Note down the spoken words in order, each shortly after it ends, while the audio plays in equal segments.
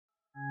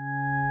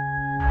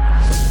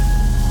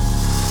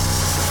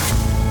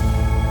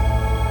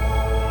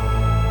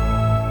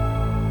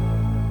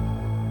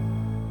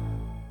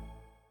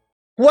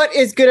What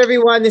is good,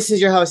 everyone? This is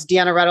your host,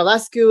 Deanna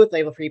Radulescu with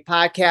Label Free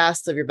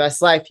Podcast. Live your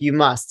best life. You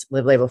must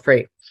live label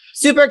free.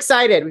 Super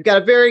excited. We've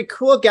got a very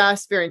cool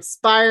guest, very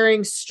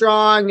inspiring,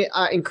 strong,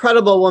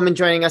 incredible woman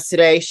joining us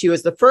today. She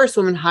was the first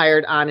woman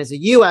hired on as a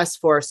U.S.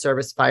 Forest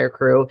Service fire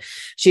crew.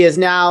 She is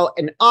now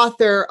an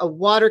author, a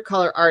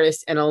watercolor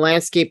artist, and a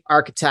landscape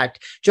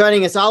architect.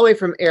 Joining us all the way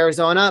from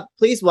Arizona,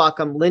 please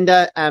welcome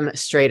Linda M.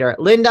 Strader.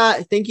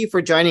 Linda, thank you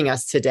for joining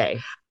us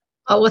today.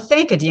 Oh, well,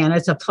 thank you, Deanna.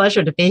 It's a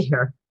pleasure to be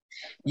here.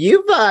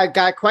 You've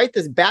got quite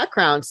this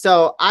background.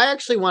 So I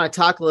actually want to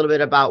talk a little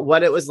bit about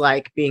what it was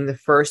like being the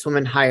first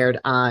woman hired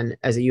on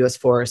as a U.S.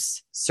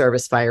 Forest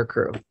Service fire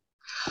crew.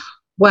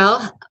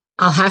 Well,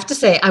 I'll have to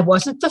say I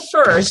wasn't the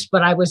first,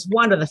 but I was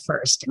one of the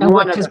first. And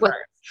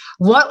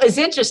what was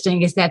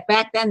interesting is that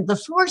back then the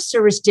Forest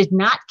Service did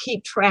not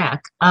keep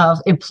track of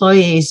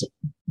employees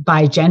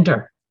by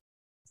gender.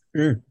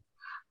 Mm.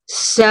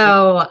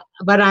 So,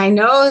 but I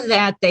know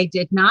that they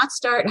did not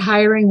start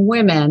hiring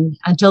women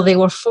until they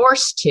were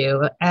forced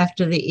to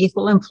after the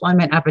Equal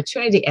Employment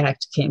Opportunity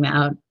Act came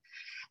out.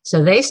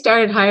 So they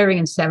started hiring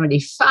in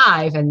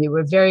 1975, and they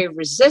were very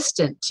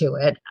resistant to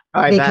it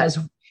because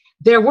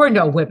there were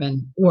no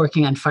women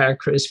working on fire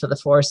crews for the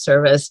Forest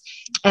Service,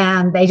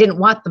 and they didn't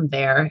want them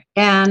there.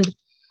 And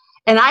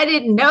I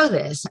didn't know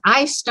this.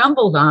 I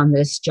stumbled on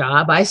this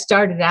job. I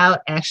started out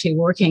actually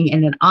working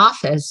in an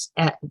office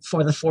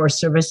for the Forest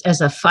Service as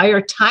a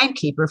fire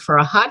timekeeper for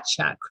a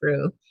hotshot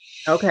crew.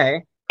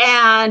 Okay.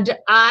 And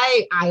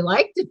I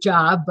liked the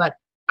job, but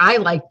I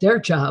liked their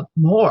job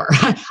more.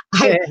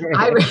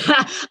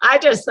 I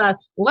just thought,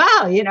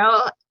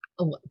 wow,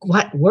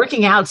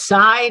 working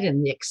outside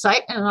and the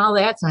excitement and all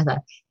that. So I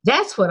thought,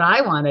 that's what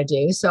I want to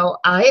do. So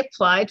I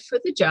applied for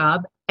the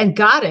job and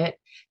got it.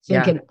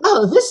 Thinking,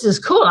 oh, this is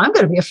cool. I'm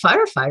going to be a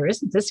firefighter.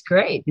 Isn't this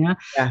great? Yeah.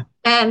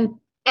 And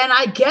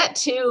I get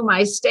to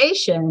my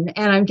station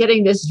and I'm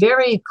getting this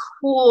very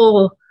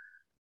cool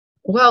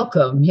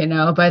welcome,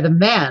 by the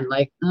men.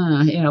 Like,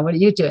 what are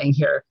you doing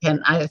here?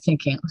 And I'm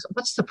thinking,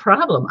 what's the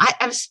problem?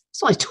 I was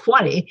only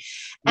 20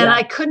 and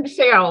I couldn't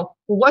figure out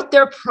what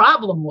their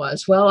problem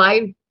was. Well,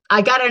 I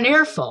got an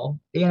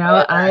earful,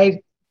 I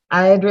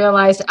had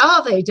realized,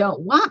 oh, they don't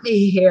want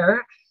me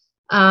here.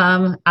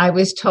 I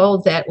was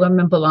told that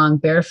women belong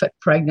barefoot,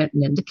 pregnant,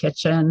 and in the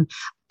kitchen.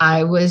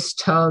 I was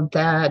told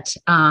that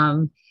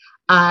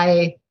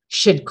I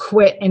should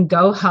quit and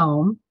go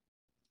home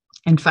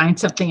and find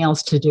something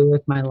else to do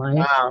with my life.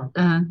 Wow.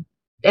 And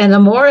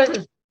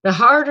the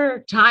harder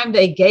time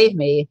they gave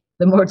me,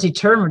 the more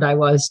determined I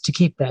was to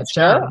keep that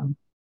job.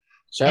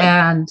 Sure.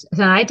 And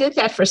then I did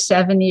that for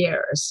 7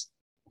 years.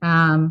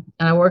 And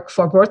I worked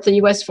for both the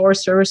U.S.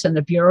 Forest Service and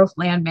the Bureau of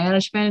Land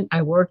Management.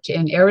 I worked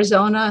in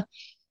Arizona,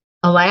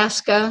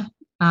 Alaska,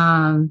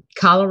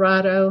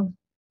 Colorado.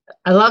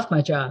 I loved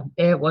my job.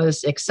 It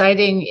was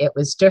exciting. It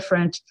was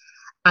different.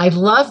 I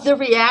loved the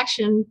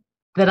reaction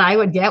that I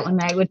would get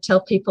when I would tell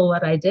people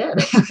what I did.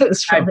 It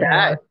was really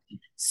I bet.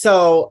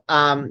 So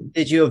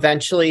did you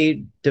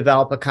eventually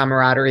develop a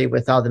camaraderie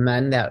with all the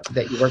men that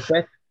you worked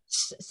with?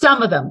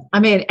 Some of them. I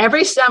mean,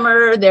 every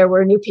summer there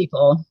were new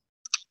people.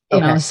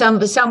 Some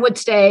would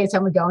stay,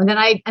 some would go. And then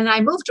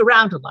I moved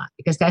around a lot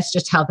because that's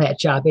just how that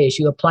job is.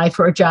 You apply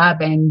for a job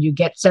and you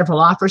get several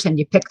offers and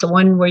you pick the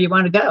one where you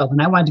want to go.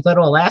 When I wanted to go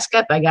to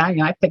Alaska,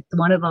 I picked the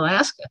one in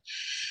Alaska.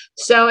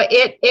 So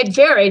it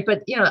varied,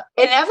 but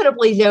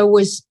inevitably there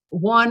was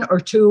one or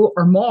two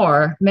or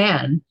more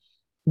men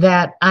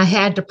that I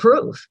had to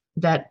prove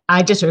that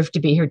I deserved to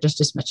be here just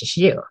as much as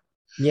you.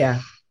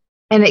 Yeah.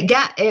 And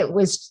it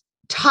was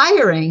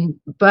tiring,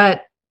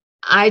 but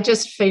I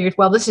just figured,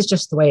 well, this is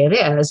just the way it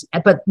is.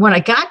 But when I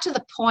got to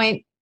the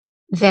point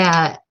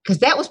because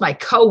that was my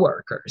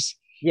coworkers,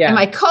 and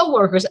my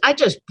coworkers, I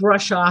just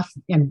brush off,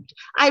 and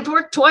I'd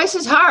work twice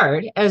as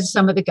hard as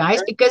some of the guys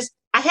because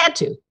I had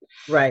to.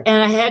 Right.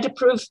 And I had to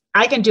prove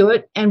I can do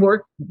it and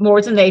work more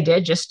than they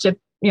did just to,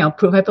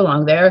 prove I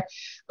belong there.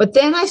 But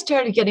then I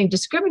started getting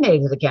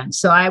discriminated against.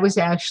 So I was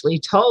actually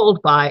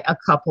told by a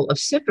couple of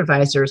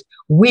supervisors,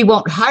 we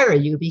won't hire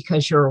you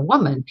because you're a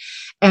woman.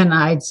 And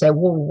I'd say,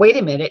 well, wait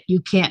a minute, you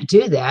can't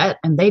do that.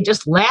 And they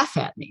just laugh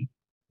at me.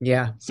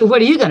 Yeah. So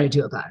what are you going to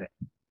do about it?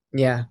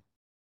 Yeah.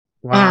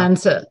 Wow. And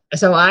so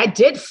I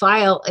did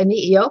file an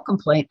EEO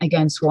complaint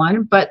against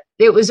one, but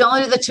it was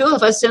only the two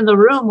of us in the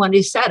room when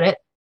he said it.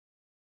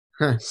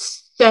 Huh.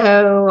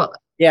 So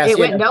it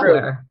went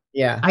nowhere.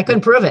 Yeah. I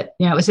couldn't prove it.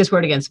 It was his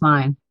word against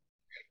mine.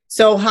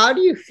 So how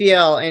do you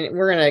feel, and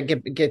we're going to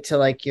get to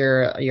like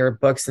your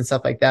books and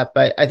stuff like that,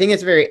 but I think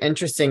it's very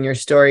interesting, your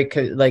story,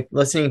 like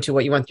listening to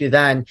what you went through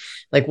then,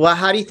 like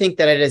how do you think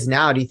that it is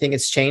now? Do you think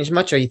it's changed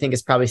much, or you think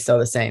it's probably still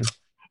the same?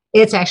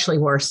 It's actually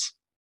worse.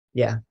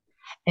 Yeah.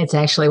 It's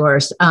actually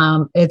worse.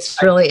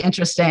 It's really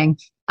interesting.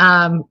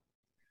 I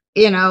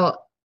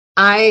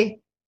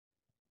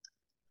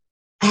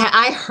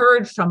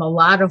heard from a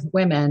lot of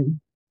women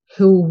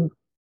who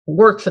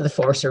work for the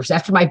Forest Service.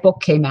 After my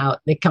book came out,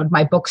 they come to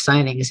my book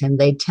signings and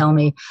they'd tell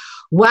me,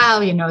 wow,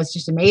 it's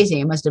just amazing.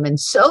 It must have been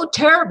so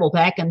terrible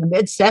back in the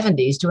mid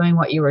 70s doing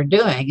what you were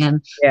doing.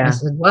 And I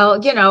said,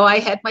 well, I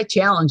had my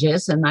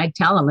challenges, and I'd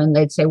tell them and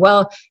they'd say,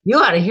 well, you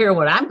ought to hear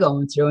what I'm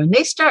going through. And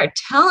they start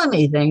telling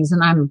me things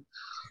and I'm,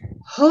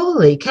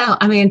 holy cow.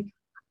 I mean,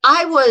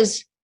 I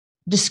was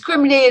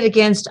discriminated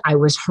against. I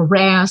was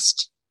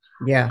harassed.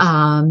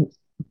 Yeah.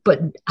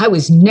 But I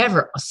was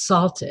never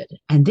assaulted.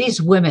 And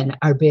these women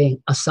are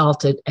being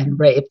assaulted and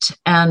raped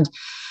and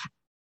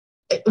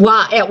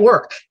while at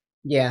work.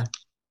 Yeah.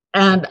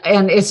 And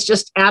it's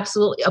just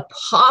absolutely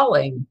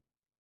appalling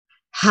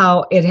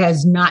how it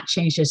has not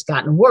changed. It's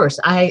gotten worse.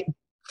 I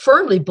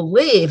firmly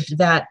believed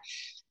that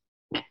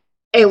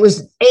it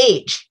was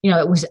age.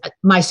 It was,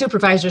 my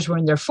supervisors were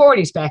in their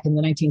 40s back in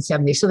the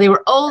 1970s. So they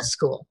were old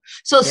school.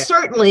 So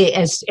certainly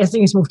as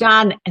things moved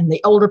on and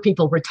the older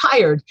people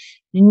retired,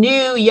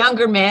 new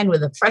younger men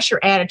with a fresher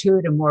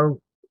attitude and more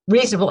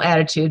reasonable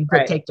attitude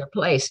would take their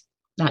place.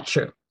 Not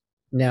true.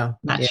 No,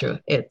 not true.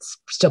 It's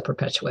still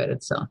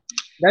perpetuated. So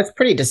that's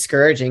pretty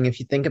discouraging if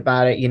you think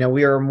about it.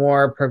 We were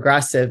more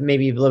progressive,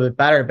 maybe a little bit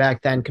better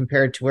back then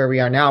compared to where we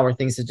are now, where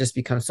things have just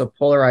become so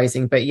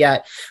polarizing. But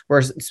yet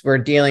we're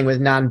dealing with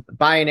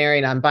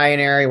non-binary,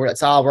 where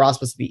we're all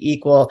supposed to be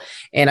equal.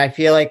 And I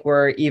feel like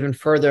we're even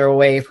further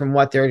away from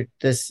what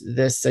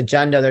this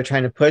agenda they're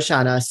trying to push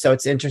on us. So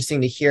it's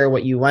interesting to hear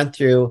what you went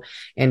through,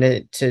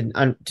 and to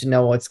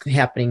know what's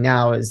happening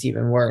now is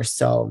even worse.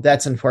 So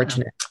that's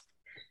unfortunate.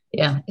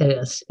 Yeah, it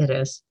is. It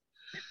is.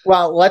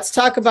 Well, let's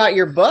talk about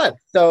your book.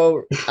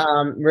 So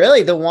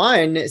really the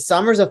one,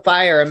 Summers of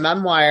Fire, a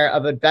memoir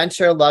of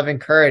adventure, love, and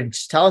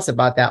courage. Tell us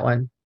about that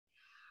one.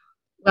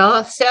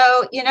 Well,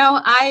 so,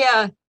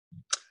 I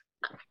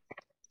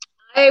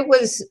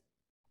was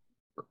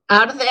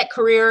out of that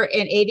career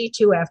in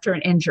 82 after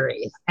an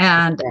injury,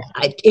 and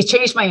it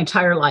changed my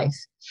entire life.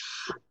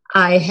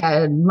 I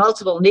had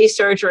multiple knee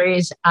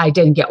surgeries. I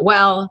didn't get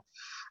well.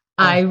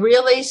 I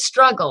really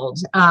struggled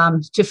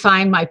to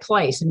find my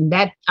place. I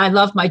mean, I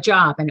love my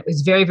job, and it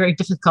was very, very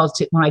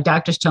difficult when my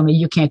doctors told me,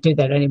 you can't do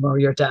that anymore,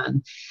 you're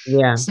done.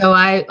 Yeah. So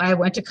I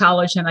went to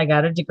college and I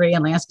got a degree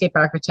in landscape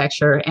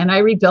architecture, and I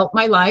rebuilt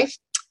my life.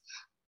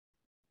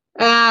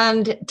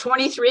 And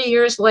 23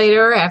 years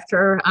later,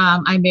 after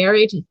I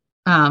married,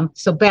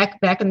 so back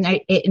in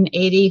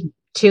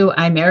 82,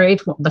 I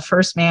married the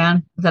first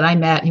man that I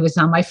met. He was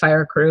on my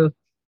fire crew.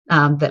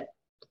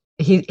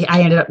 I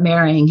ended up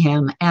marrying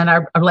him, and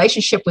our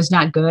relationship was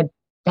not good.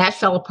 That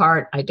fell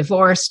apart. I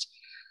divorced.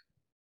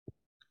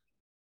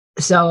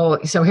 So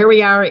here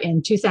we are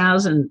in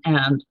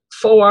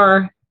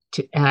 2004.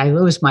 I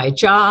lose my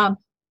job.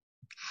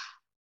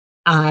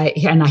 I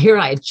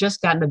had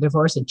just gotten a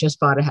divorce and just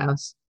bought a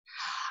house.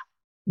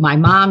 My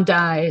mom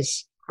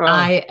dies. Oh.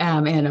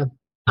 I'm in a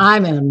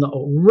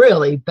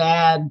really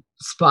bad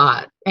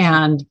spot.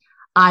 And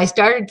I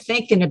started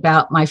thinking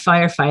about my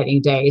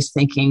firefighting days,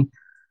 thinking,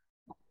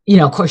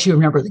 of course, you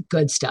remember the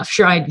good stuff.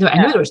 Sure, I knew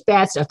there was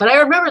bad stuff, but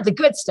I remember the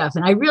good stuff,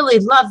 and I really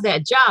loved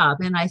that job.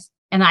 And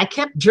I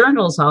kept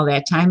journals all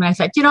that time. And I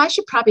thought, I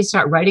should probably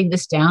start writing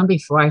this down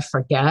before I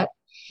forget.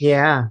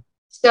 Yeah.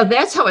 So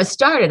that's how it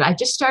started. I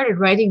just started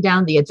writing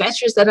down the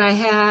adventures that I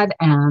had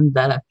and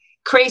the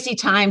crazy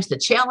times, the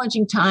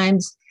challenging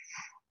times.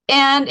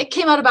 And it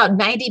came out about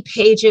 90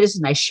 pages,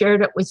 and I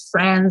shared it with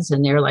friends,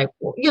 and they're like,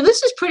 well,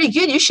 this is pretty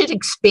good. You should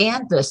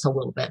expand this a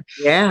little bit.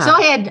 Yeah. So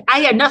I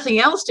had nothing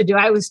else to do.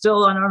 I was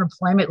still on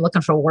unemployment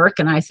looking for work,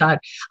 and I thought,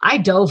 I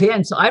dove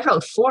in. So I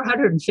wrote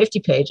 450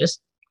 pages.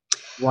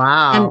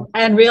 Wow.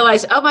 And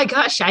realized, oh my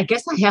gosh, I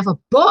guess I have a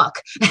book.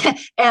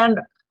 And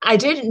I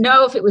didn't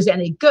know if it was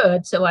any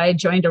good. So I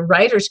joined a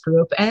writer's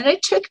group, and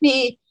it took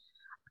me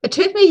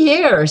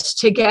years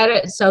to get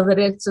it so that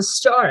it's a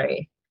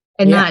story.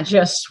 And not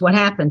just what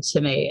happened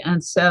to me.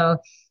 And so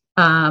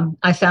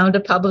I found a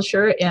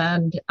publisher,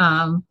 and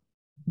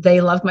they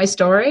loved my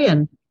story,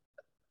 and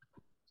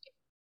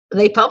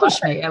they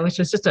published me, which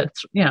was just a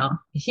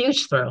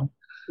huge thrill.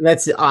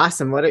 That's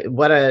awesome.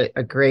 What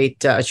a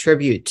great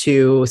tribute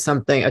to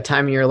a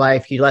time in your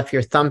life. You left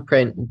your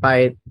thumbprint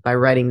by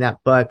writing that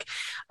book.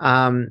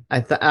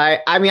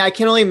 I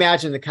can only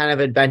imagine the kind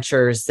of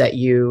adventures that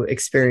you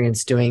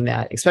experienced doing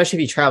that, especially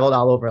if you traveled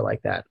all over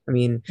like that. I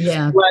mean,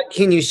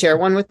 can you share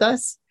one with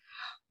us?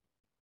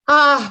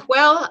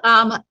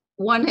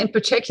 One in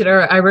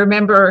particular, I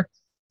remember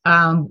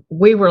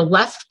we were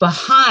left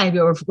behind.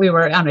 We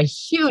were on a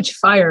huge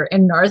fire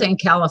in Northern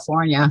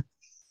California.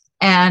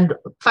 And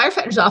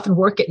firefighters often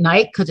work at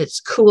night because it's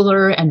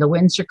cooler and the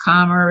winds are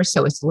calmer,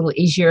 so it's a little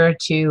easier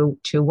to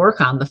work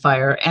on the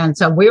fire. And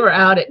so we were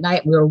out at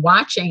night. We were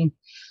watching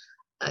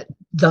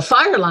the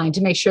fire line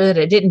to make sure that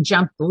it didn't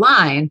jump the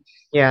line.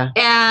 Yeah.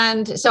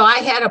 And so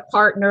I had a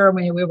partner.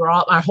 We were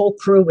our whole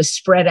crew was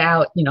spread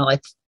out,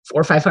 like 400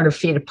 or 500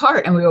 feet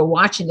apart, and we were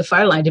watching the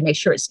fire line to make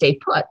sure it stayed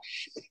put.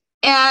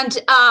 And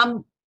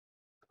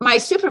my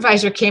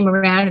supervisor came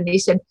around and he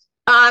said,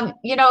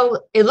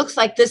 it looks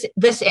like this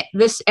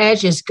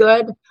edge is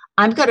good.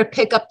 I'm going to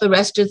pick up the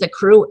rest of the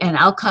crew and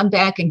I'll come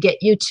back and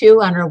get you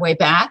two on our way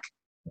back.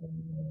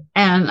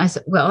 And I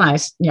said, well,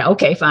 yeah,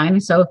 okay, fine.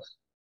 So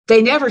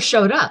they never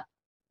showed up.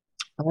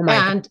 Oh my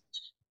God.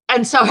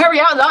 And so here we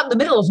are out in the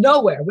middle of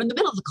nowhere. We're in the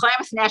middle of the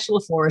Klamath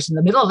National Forest, in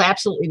the middle of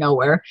absolutely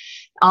nowhere,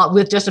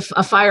 with just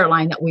a fire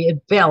line that we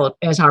had built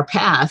as our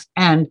path.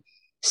 And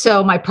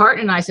so my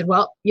partner and I said,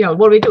 well, what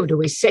do we do? Do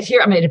we sit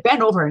here? I mean, it had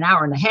been over an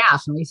hour and a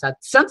half, and we thought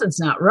something's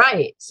not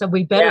right. So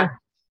we better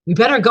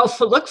go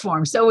look for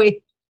him. So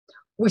we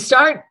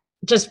start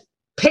just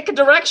pick a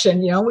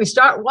direction, we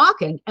start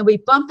walking, and we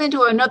bump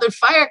into another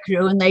fire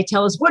crew, and they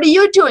tell us, what are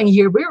you doing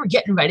here? We were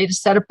getting ready to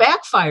set a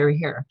backfire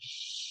here.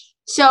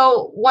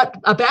 So what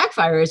a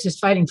backfire is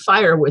fighting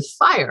fire with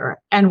fire.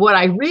 And what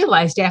I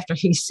realized after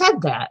he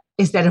said that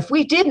is that if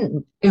we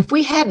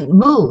hadn't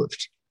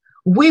moved,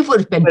 we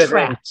would have been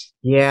trapped.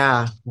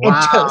 Yeah. Wow.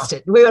 And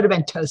toasted. We would have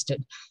been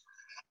toasted.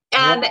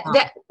 And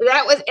that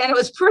was, and it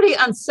was pretty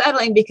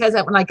unsettling because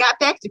when I got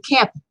back to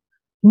camp,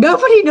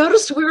 nobody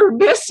noticed we were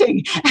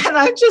missing. And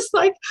I'm just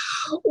like,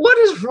 what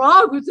is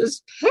wrong with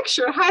this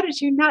picture? How did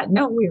you not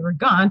know we were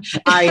gone?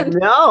 I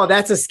know.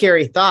 That's a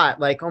scary thought.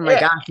 Like, oh my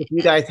gosh, if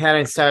you guys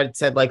hadn't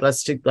said like,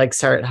 let's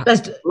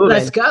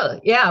go.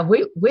 Yeah,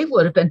 we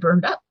would have been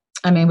burned up.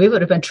 I mean, we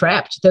would have been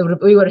trapped.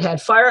 We would have had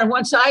fire on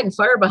one side and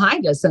fire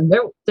behind us. And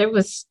there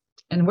was,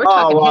 and we're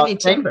talking heavy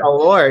timber. Oh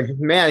Lord,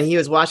 man, he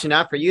was watching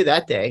out for you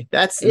that day.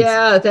 That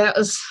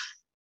was.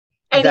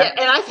 And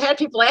I've had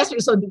people ask me,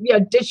 so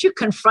did you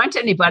confront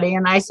anybody?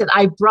 And I said,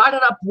 I brought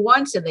it up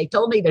once and they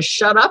told me to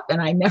shut up,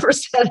 and I never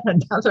said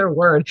another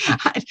word.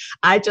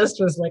 I just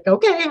was like,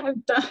 okay,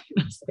 I'm done.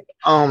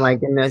 Oh my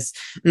goodness.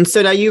 And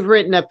so now you've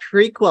written a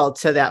prequel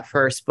to that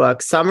first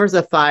book, Summers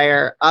of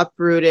Fire,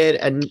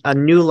 Uprooted, a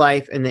New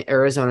Life in the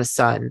Arizona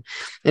Sun.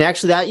 And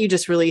actually that you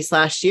just released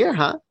last year,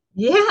 huh?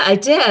 Yeah, I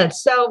did.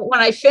 So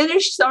when I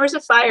finished Summers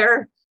of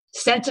Fire,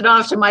 sent it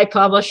off to my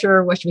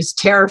publisher, which was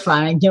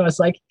terrifying. It's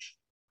like,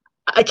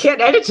 I can't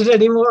edit it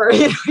anymore.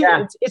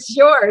 It's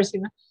yours.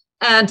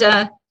 And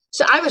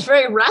so I was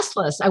very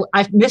restless.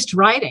 I missed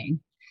writing.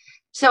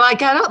 So I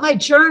got out my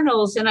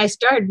journals and I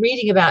started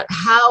reading about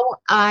how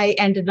I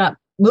ended up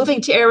moving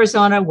to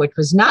Arizona, which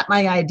was not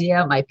my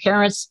idea. My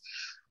parents,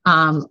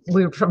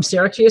 we were from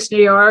Syracuse,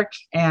 New York,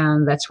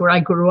 and that's where I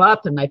grew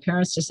up. And my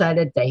parents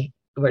decided they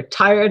were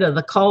tired of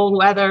the cold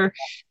weather.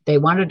 They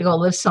wanted to go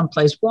live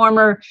someplace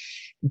warmer.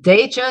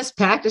 They just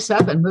packed us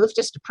up and moved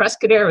us to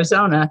Prescott,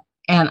 Arizona.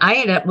 And I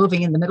ended up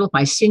moving in the middle of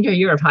my senior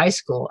year of high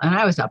school. And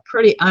I was a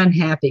pretty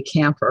unhappy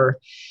camper.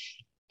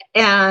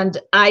 And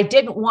I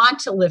didn't want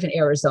to live in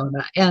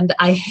Arizona. And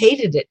I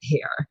hated it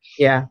here.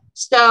 Yeah.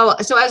 So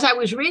as I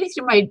was reading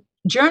through my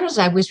journals,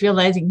 I was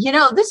realizing,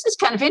 this is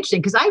kind of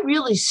interesting because I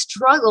really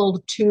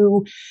struggled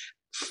to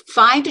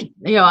find,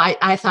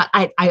 I thought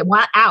I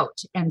want out.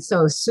 And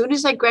so as soon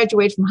as I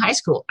graduated from high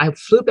school, I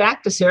flew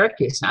back to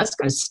Syracuse and I was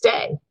going to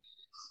stay.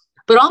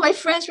 But all my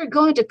friends were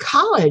going to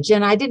college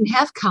and I didn't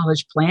have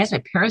college plans.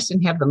 My parents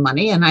didn't have the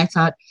money. And I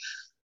thought,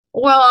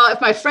 well,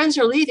 if my friends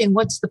are leaving,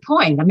 what's the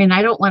point? I mean,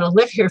 I don't want to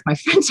live here if my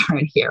friends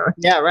aren't here.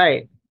 Yeah,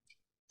 right.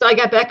 So I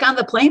got back on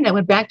the plane. I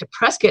went back to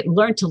Prescott and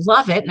learned to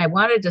love it. And I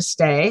wanted to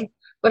stay,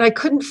 but I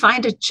couldn't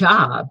find a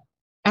job.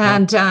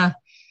 And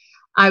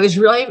I was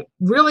really,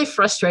 really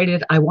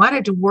frustrated. I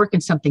wanted to work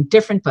in something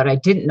different, but I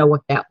didn't know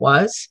what that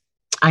was.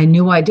 I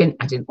knew I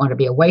didn't want to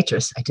be a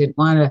waitress. I didn't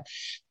want to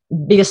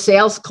be a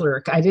sales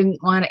clerk. I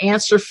didn't want to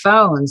answer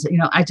phones.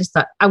 I just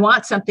thought I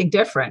want something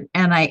different.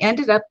 And I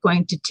ended up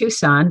going to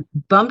Tucson,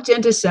 bumped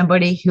into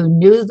somebody who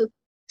knew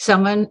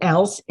someone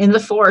else in the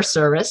Forest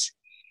Service,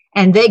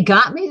 and they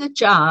got me the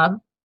job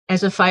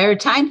as a fire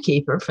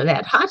timekeeper for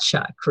that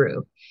hotshot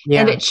crew.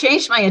 Yeah. And it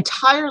changed my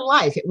entire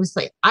life. It was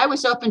like I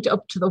was open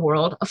to the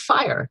world of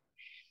fire,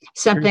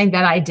 something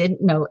that I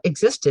didn't know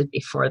existed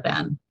before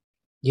then.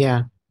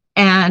 Yeah.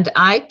 And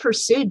I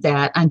pursued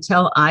that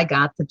until I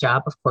got the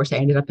job. Of course, I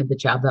ended up in the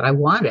job that I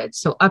wanted.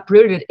 So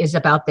Uprooted is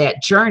about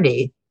that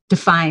journey to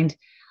find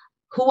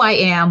who I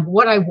am,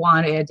 what I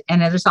wanted. And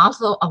there's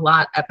also a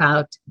lot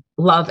about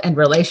love and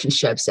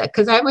relationships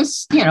because I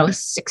was,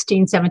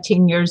 16,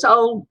 17 years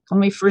old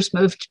when we first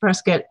moved to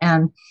Prescott.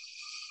 And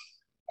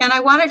I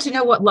wanted to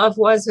know what love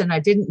was, and I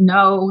didn't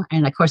know.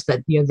 And of course,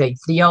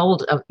 the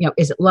old,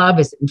 is it love?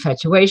 Is it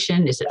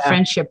infatuation? Is it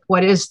friendship?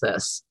 What is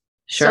this?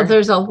 Sure. So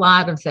there's a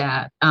lot of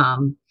that.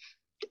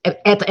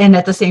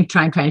 At the same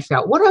time, trying to figure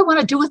out what do I want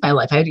to do with my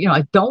life? I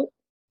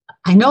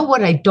know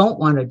what I don't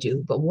want to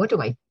do, but what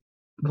do I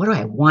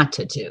want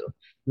to do?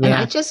 Yeah. And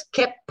I just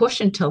kept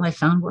pushing until I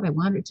found what I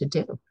wanted to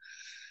do.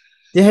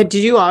 Did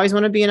you always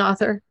want to be an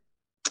author?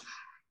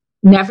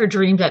 Never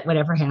dreamed that would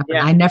ever happen.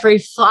 Yeah. I never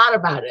thought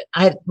about it.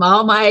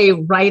 All my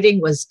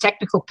writing was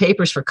technical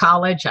papers for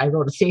college. I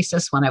wrote a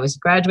thesis when I was a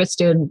graduate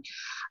student.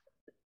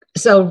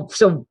 So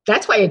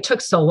that's why it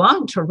took so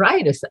long to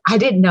write. Is I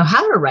didn't know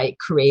how to write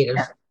creative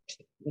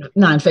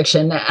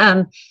nonfiction,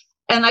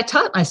 and I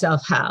taught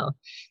myself how.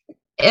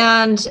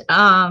 And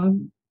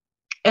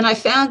And I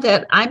found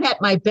that I'm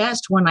at my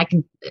best when I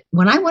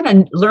want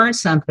to learn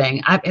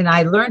something. And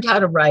I learned how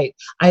to write.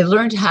 I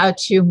learned how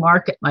to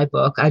market my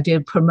book. I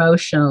did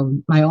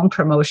my own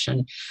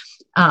promotion.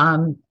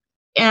 And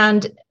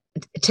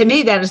to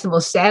me, that is the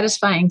most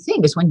satisfying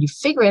thing, is when you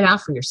figure it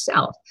out for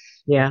yourself.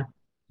 Yeah.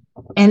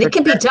 And it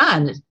can be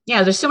done.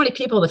 Yeah, there's so many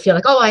people that feel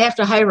like, oh, I have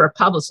to hire a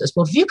publicist.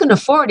 Well, if you can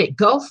afford it,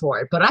 go for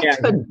it. But I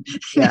couldn't.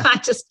 Yeah.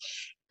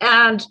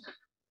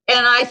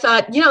 And I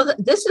thought,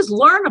 this is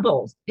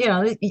learnable.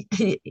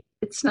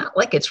 It's not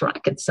like it's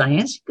rocket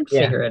science. You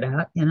can figure it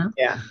out,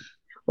 Yeah.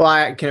 Well,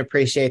 I can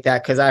appreciate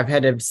that, because I've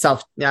had to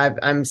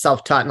I'm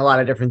self-taught in a lot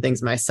of different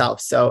things myself.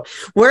 So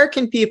where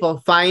can people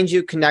find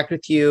you, connect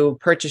with you,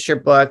 purchase your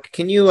book?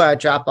 Can you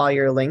drop all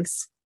your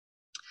links?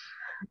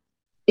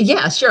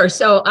 Yeah, sure.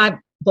 So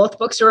both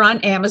books are on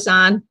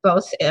Amazon,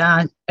 both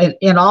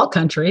in all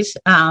countries.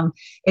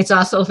 It's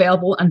also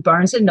available on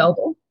Barnes &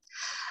 Noble.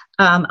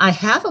 I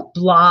have a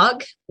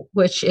blog,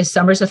 which is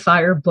Summers of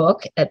Fire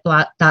Book at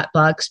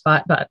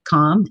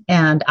blogspot.com.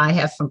 And I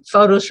have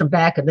photos from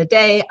back in the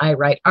day. I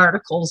write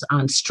articles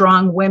on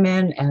strong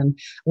women and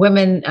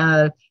women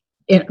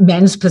in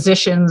men's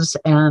positions.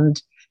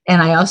 And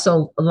I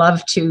also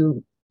love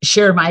to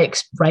share my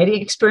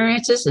writing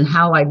experiences and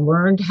how I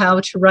learned how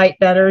to write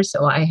better.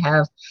 So I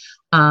have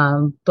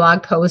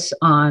blog posts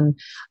on,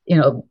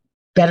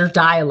 better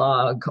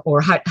dialogue, or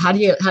how do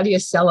you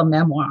sell a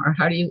memoir?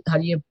 How do you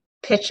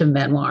pitch a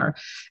memoir?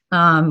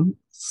 And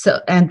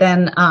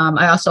then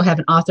I also have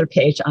an author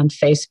page on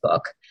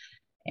Facebook.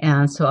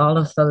 And so all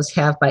of those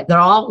they're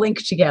all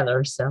linked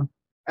together. So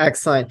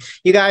excellent.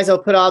 You guys,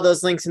 I'll put all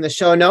those links in the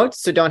show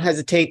notes. So don't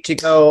hesitate to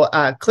go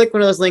click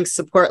one of those links,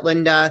 support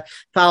Linda,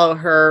 follow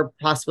her,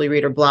 possibly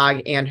read her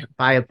blog, and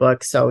buy a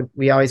book. So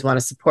we always want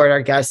to support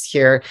our guests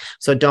here.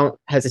 So don't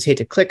hesitate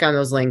to click on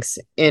those links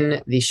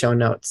in the show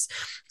notes.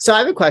 So I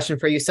have a question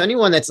for you. So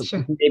anyone that's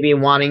maybe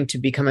wanting to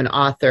become an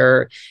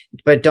author,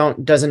 but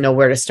doesn't know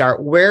where to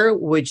start, where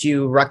would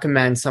you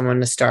recommend someone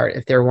to start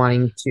if they're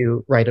wanting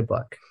to write a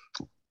book?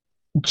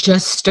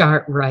 Just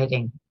start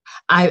writing.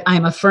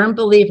 I'm a firm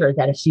believer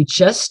that if you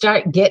just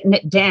start getting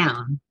it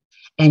down,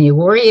 and you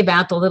worry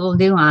about the little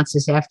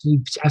nuances after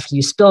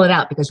you spill it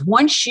out, because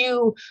once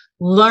you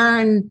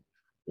learn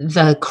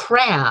the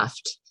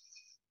craft,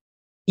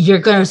 you're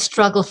going to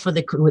struggle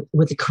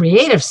with the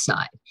creative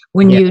side.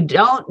 When you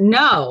don't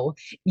know,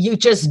 you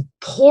just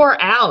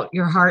pour out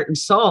your heart and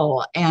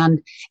soul, and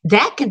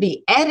that can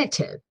be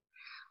edited.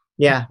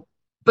 Yeah.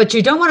 But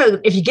you don't want to,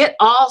 if you get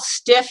all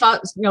stiff,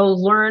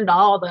 learned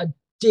all the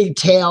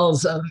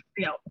details of,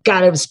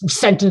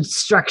 sentence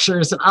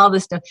structures and all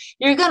this stuff,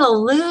 you're going to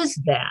lose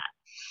that.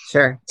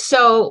 Sure.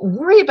 So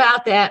worry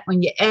about that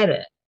when you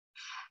edit.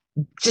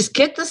 Just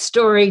get the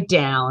story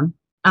down.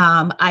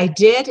 I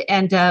did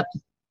end up,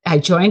 I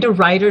joined a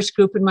writers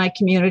group in my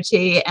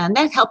community, and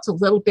that helped a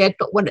little bit.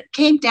 But when it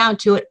came down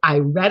to it, I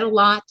read a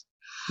lot.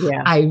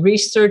 Yeah. I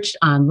researched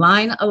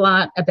online a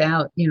lot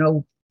about,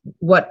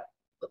 why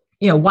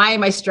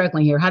am I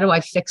struggling here? How do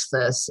I fix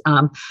this?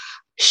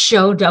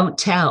 Show, don't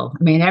tell.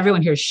 I mean,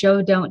 everyone here,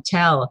 show, don't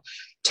tell.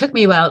 Took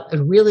me a while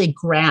to really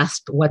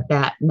grasp what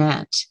that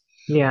meant.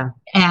 Yeah.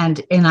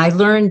 And I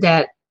learned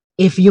that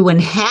if you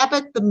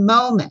inhabit the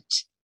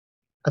moment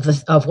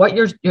of what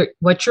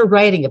you're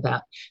writing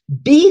about,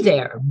 be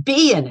there,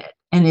 be in it.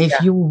 And if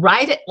you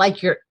write it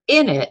like you're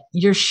in it,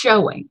 you're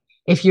showing.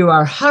 If you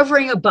are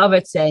hovering above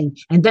it saying,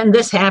 and then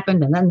this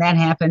happened, and then that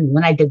happened, and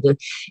then I did this,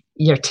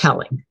 you're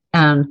telling.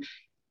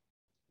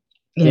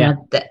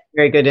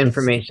 Very good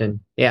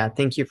information. Yeah.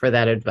 Thank you for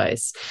that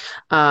advice.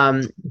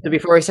 So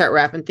before we start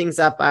wrapping things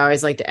up, I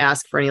always like to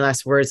ask for any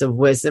last words of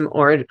wisdom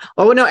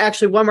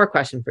actually one more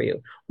question for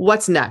you.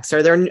 What's next?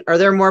 Are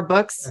there more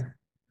books?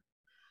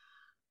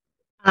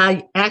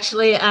 I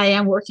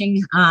am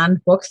working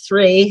on book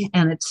 3,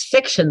 and it's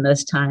fiction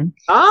this time.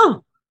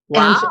 Oh,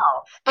 wow.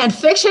 And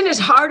fiction is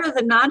harder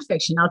than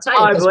nonfiction, I'll tell you.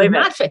 I believe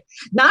it.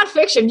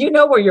 Nonfiction, you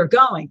know where you're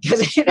going.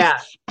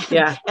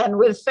 Yeah. And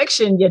with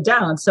fiction, you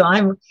don't. So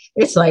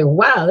it's like,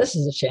 wow, this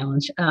is a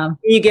challenge. Can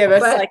you give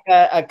us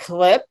a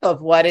clip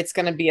of what it's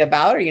going to be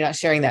about, or are you not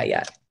sharing that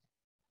yet?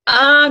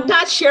 I'm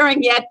not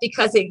sharing yet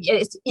because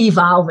it's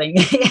evolving.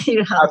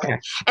 Okay.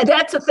 And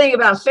that's the thing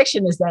about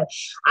fiction, is that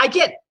I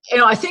get,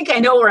 I think I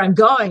know where I'm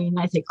going, and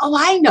I think, oh,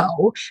 I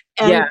know.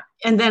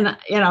 And then,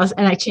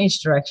 and I change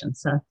direction.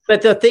 So,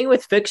 but the thing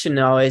with fiction,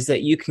 though, is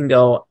that you can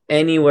go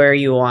anywhere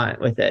you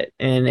want with it,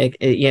 and and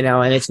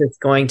it's just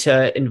going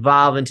to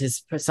evolve into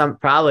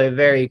probably a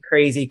very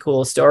crazy,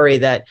 cool story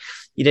that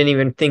you didn't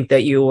even think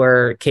that you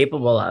were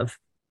capable of.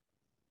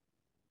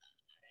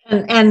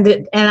 And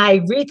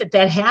I read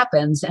that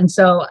happens, and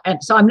so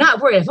I'm not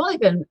worried. I've only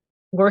been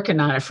working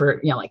on it for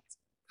like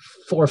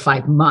 4 or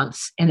 5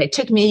 months, and it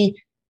took me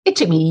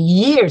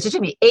years. It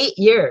took me 8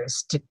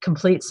 years to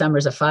complete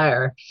Summers of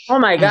Fire. Oh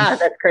my God,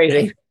 that's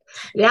crazy.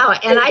 Yeah,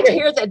 and I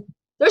hear that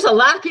there's a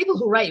lot of people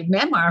who write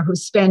memoir who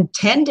spend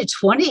 10 to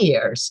 20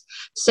 years.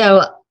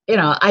 So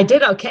I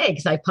did okay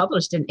because I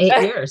published in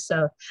 8 years.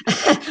 So,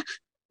 but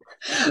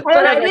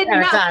I didn't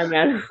know. Time,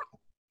 man.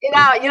 And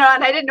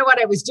I didn't know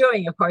what I was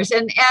doing, of course.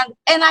 And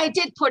I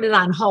did put it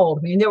on hold.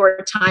 I mean, there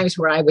were times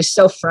where I was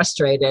so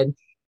frustrated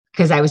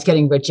because I was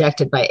getting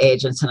rejected by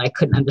agents and I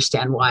couldn't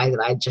understand why, that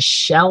I'd just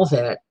shelve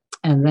it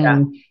and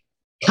then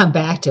come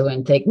back to it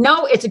and think,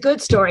 no, it's a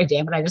good story,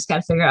 damn it. I just got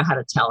to figure out how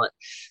to tell it.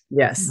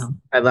 Yes.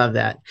 I love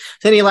that.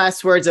 So any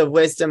last words of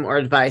wisdom or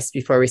advice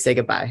before we say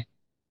goodbye?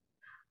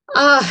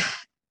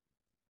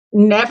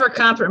 Never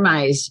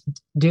compromise.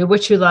 Do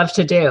what you love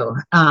to do.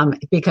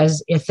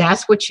 Because if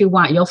that's what you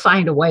want, you'll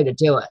find a way to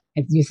do it.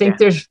 If you think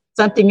there's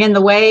something in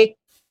the way,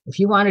 if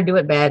you want to do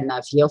it bad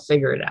enough, you'll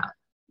figure it out.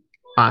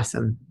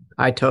 Awesome.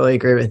 I totally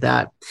agree with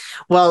that.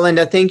 Well,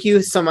 Linda, thank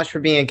you so much for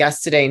being a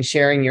guest today and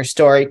sharing your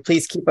story.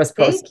 Please keep us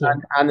posted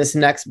on this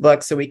next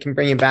book so we can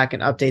bring you back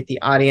and update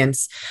the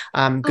audience.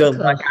 Good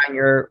luck on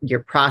your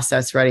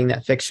process writing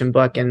that fiction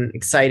book, and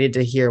excited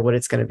to hear what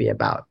it's going to be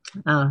about.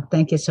 Oh,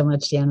 thank you so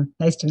much, Deanna.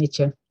 Nice to meet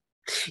you.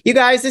 You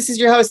guys, this is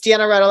your host,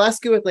 Deanna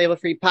Radulescu with Label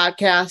Free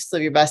Podcast.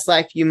 Live your best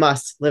life. You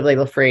must live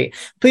label free.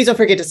 Please don't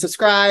forget to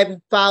subscribe,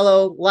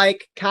 follow,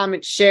 like,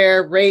 comment,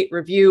 share, rate,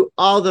 review,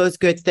 all those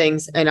good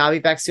things. And I'll be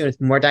back soon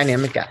with more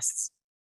dynamic guests.